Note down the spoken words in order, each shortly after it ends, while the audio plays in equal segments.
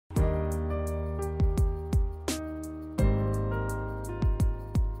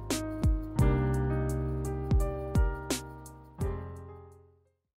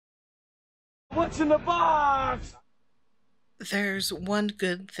What's in the box? There's one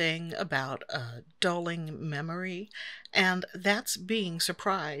good thing about a dulling memory, and that's being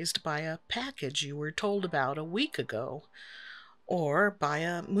surprised by a package you were told about a week ago, or by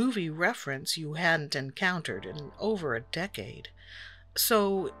a movie reference you hadn't encountered in over a decade.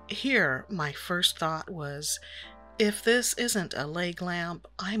 So, here, my first thought was, if this isn't a leg lamp,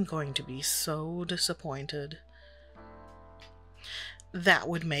 I'm going to be so disappointed. That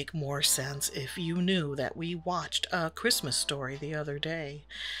would make more sense if you knew that we watched A Christmas Story the other day.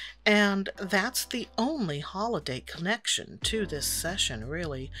 And that's the only holiday connection to this session,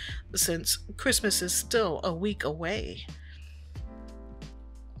 really, since Christmas is still a week away.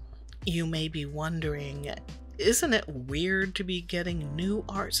 You may be wondering, isn't it weird to be getting new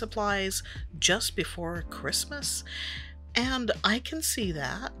art supplies just before Christmas? And I can see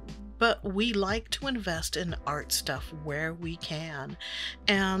that, but we like to invest in art stuff where we can.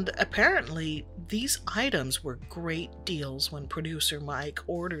 And apparently, these items were great deals when producer Mike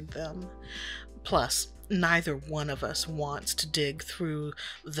ordered them. Plus, neither one of us wants to dig through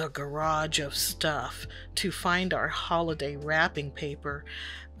the garage of stuff to find our holiday wrapping paper.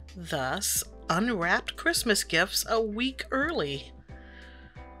 Thus, unwrapped Christmas gifts a week early.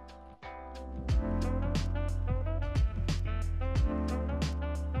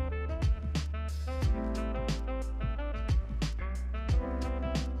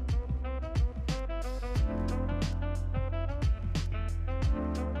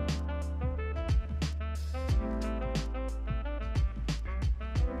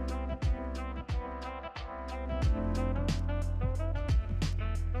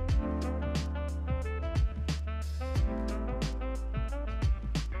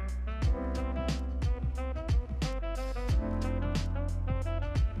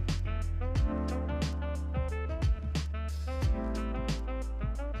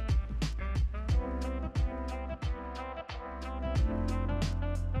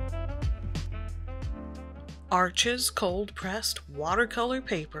 Arches cold pressed watercolor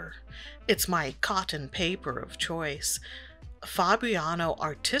paper. It's my cotton paper of choice. Fabriano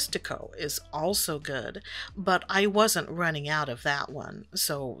Artistico is also good, but I wasn't running out of that one,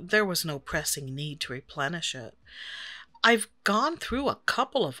 so there was no pressing need to replenish it. I've gone through a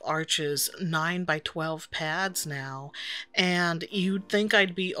couple of Arches 9 by 12 pads now, and you'd think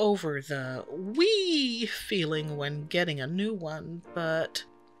I'd be over the wee feeling when getting a new one, but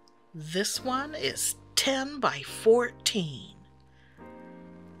this one is 10 by 14.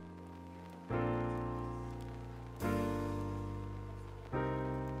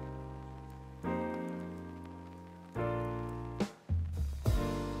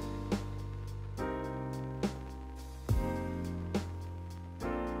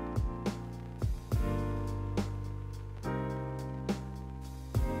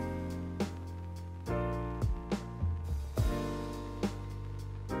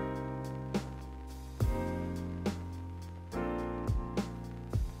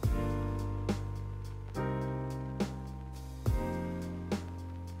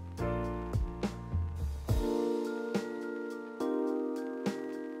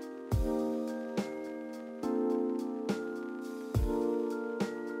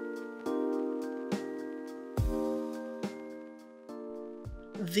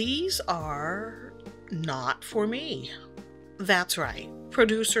 These are not for me. That's right,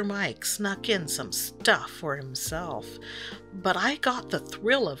 producer Mike snuck in some stuff for himself, but I got the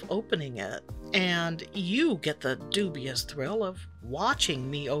thrill of opening it, and you get the dubious thrill of watching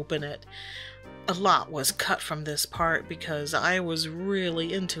me open it. A lot was cut from this part because I was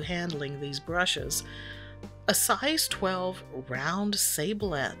really into handling these brushes. A size 12 round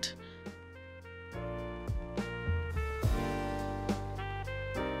sablette.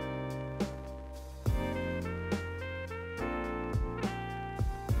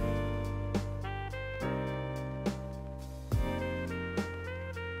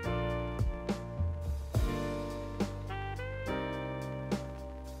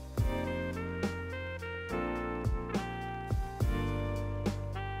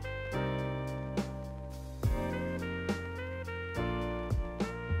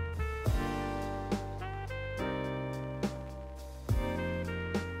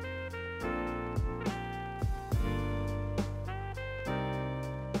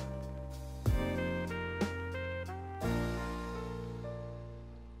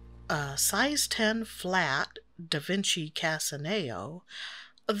 A size 10 flat Da Vinci Casaneo.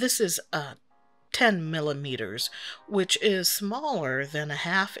 This is 10 millimeters, which is smaller than a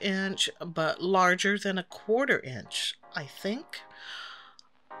half inch but larger than a quarter inch, I think.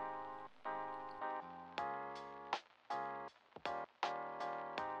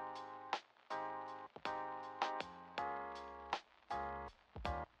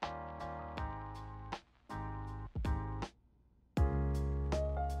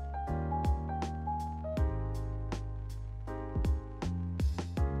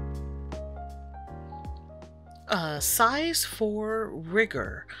 Size for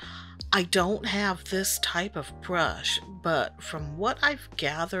rigger. I don't have this type of brush, but from what I've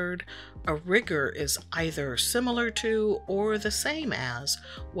gathered, a rigger is either similar to or the same as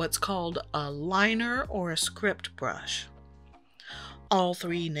what's called a liner or a script brush. All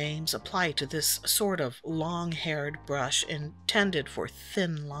three names apply to this sort of long-haired brush intended for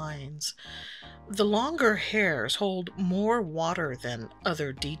thin lines. The longer hairs hold more water than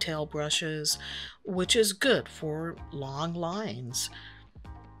other detail brushes, which is good for long lines.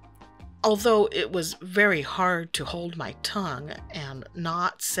 Although it was very hard to hold my tongue and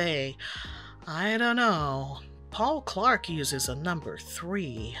not say, I don't know, Paul Clark uses a number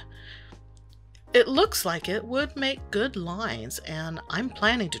 3. It looks like it would make good lines, and I'm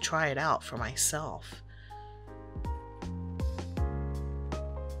planning to try it out for myself.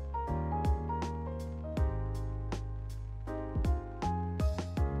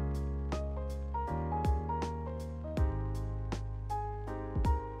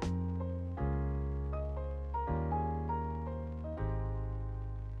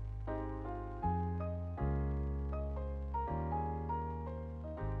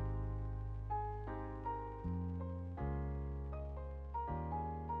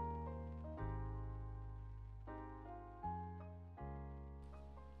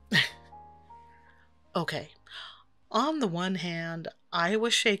 Okay, on the one hand, I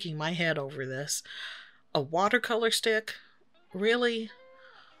was shaking my head over this. A watercolor stick? Really?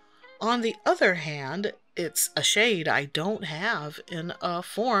 On the other hand, it's a shade I don't have in a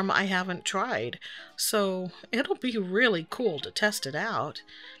form I haven't tried, so it'll be really cool to test it out,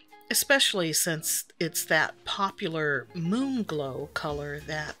 especially since it's that popular moon glow color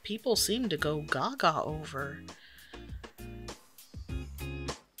that people seem to go gaga over.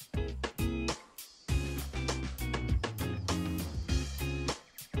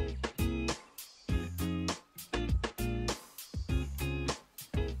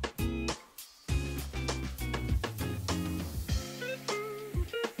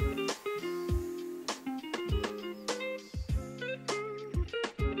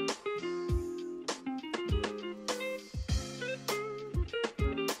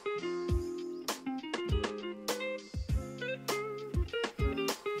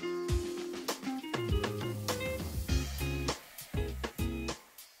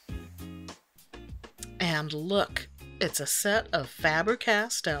 And look, it's a set of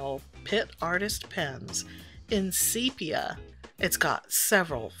Faber-Castell Pitt Artist pens in sepia. It's got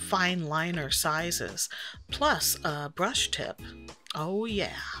several fine liner sizes, plus a brush tip. Oh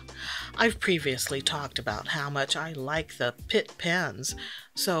yeah, I've previously talked about how much I like the Pitt pens,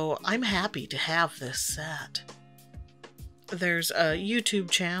 so I'm happy to have this set. There's a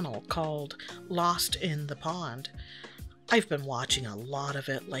YouTube channel called Lost in the Pond. I've been watching a lot of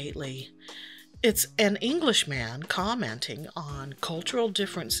it lately. It's an Englishman commenting on cultural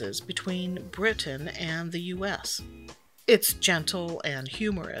differences between Britain and the US. It's gentle and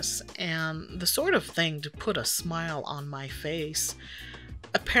humorous, and the sort of thing to put a smile on my face.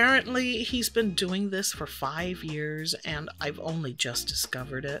 Apparently, he's been doing this for 5 years, and I've only just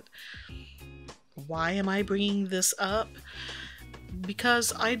discovered it. Why am I bringing this up?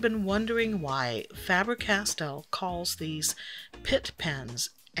 Because I'd been wondering why Faber-Castell calls these Pitt pens,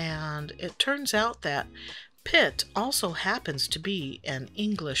 and it turns out that Pitt also happens to be an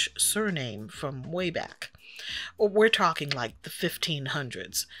English surname from way back. We're talking like the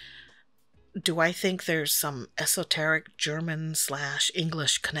 1500s. Do I think there's some esoteric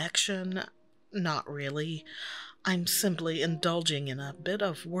German/English connection? Not really. I'm simply indulging in a bit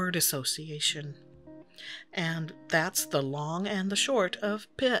of word association. And that's the long and the short of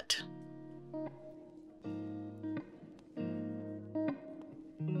Pitt.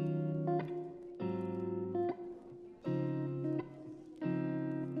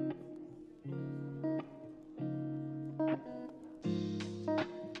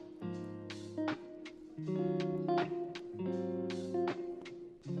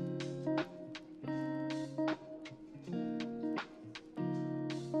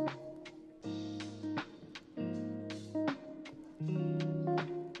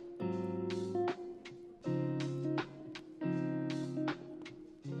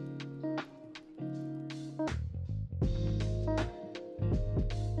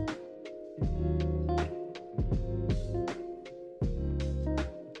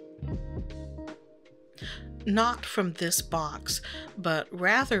 Not from this box, but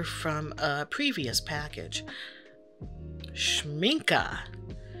rather from a previous package. Schminke!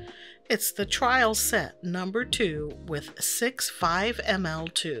 It's the trial set number 2 with 6 5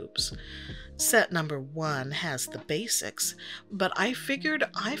 ml tubes. Set number 1 has the basics, but I figured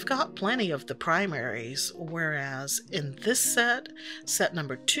I've got plenty of the primaries, whereas in this set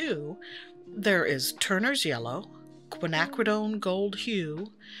number 2, there is Turner's Yellow, Quinacridone Gold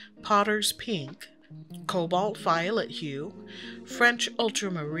Hue, Potter's Pink, Cobalt Violet Hue, French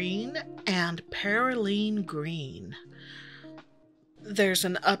Ultramarine, and Perylene Green. There's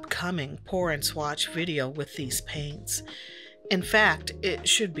an upcoming pour and swatch video with these paints. In fact, it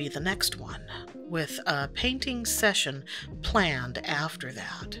should be the next one, with a painting session planned after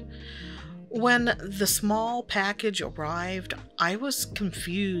that. When the small package arrived, I was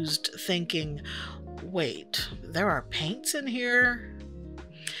confused, thinking, wait, there are paints in here?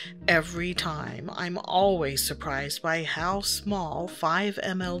 Every time, I'm always surprised by how small 5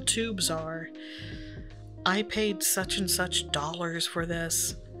 ml tubes are. I paid such and such dollars for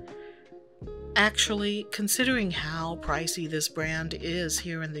this. Actually, considering how pricey this brand is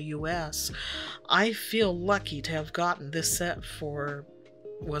here in the US, I feel lucky to have gotten this set for,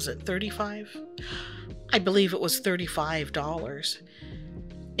 was it $35? I believe it was $35.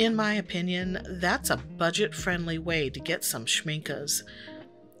 In my opinion, that's a budget-friendly way to get some schminkas.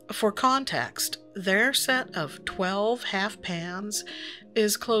 For context, their set of 12 half pans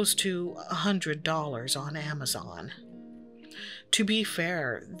is close to $100 on Amazon. To be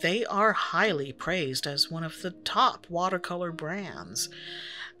fair, they are highly praised as one of the top watercolor brands.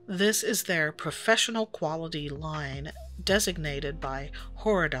 This is their professional quality line designated by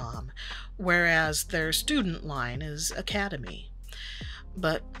Horadam, whereas their student line is Academy.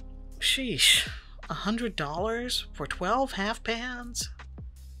 But, sheesh, $100 for 12 half pans?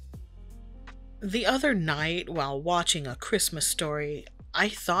 The other night, while watching A Christmas Story, I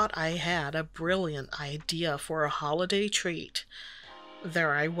thought I had a brilliant idea for a holiday treat.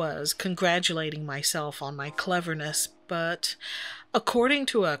 There I was, congratulating myself on my cleverness, but according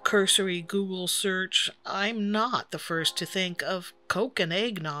to a cursory Google search, I'm not the first to think of Coke and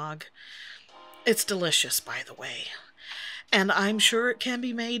eggnog. It's delicious, by the way, and I'm sure it can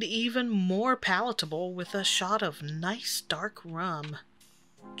be made even more palatable with a shot of nice dark rum.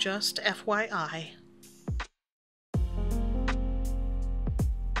 Just FYI.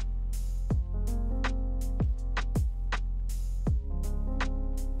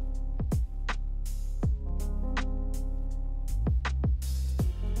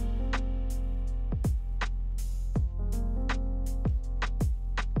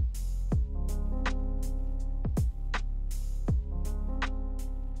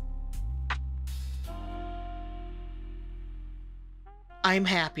 I'm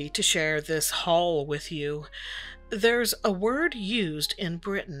happy to share this haul with you. There's a word used in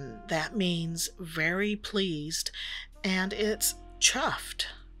Britain that means very pleased, and it's chuffed.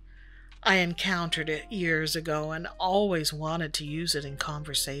 I encountered it years ago and always wanted to use it in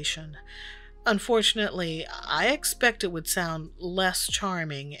conversation. Unfortunately, I expect it would sound less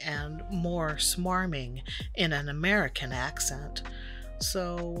charming and more smarming in an American accent,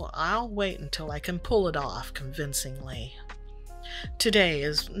 so I'll wait until I can pull it off convincingly. Today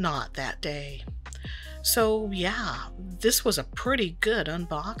is not that day. So yeah, this was a pretty good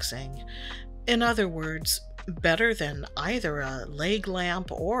unboxing. In other words, better than either a leg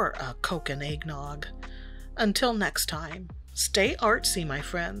lamp or a Coke and eggnog. Until next time, stay artsy, my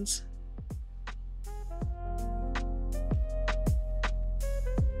friends.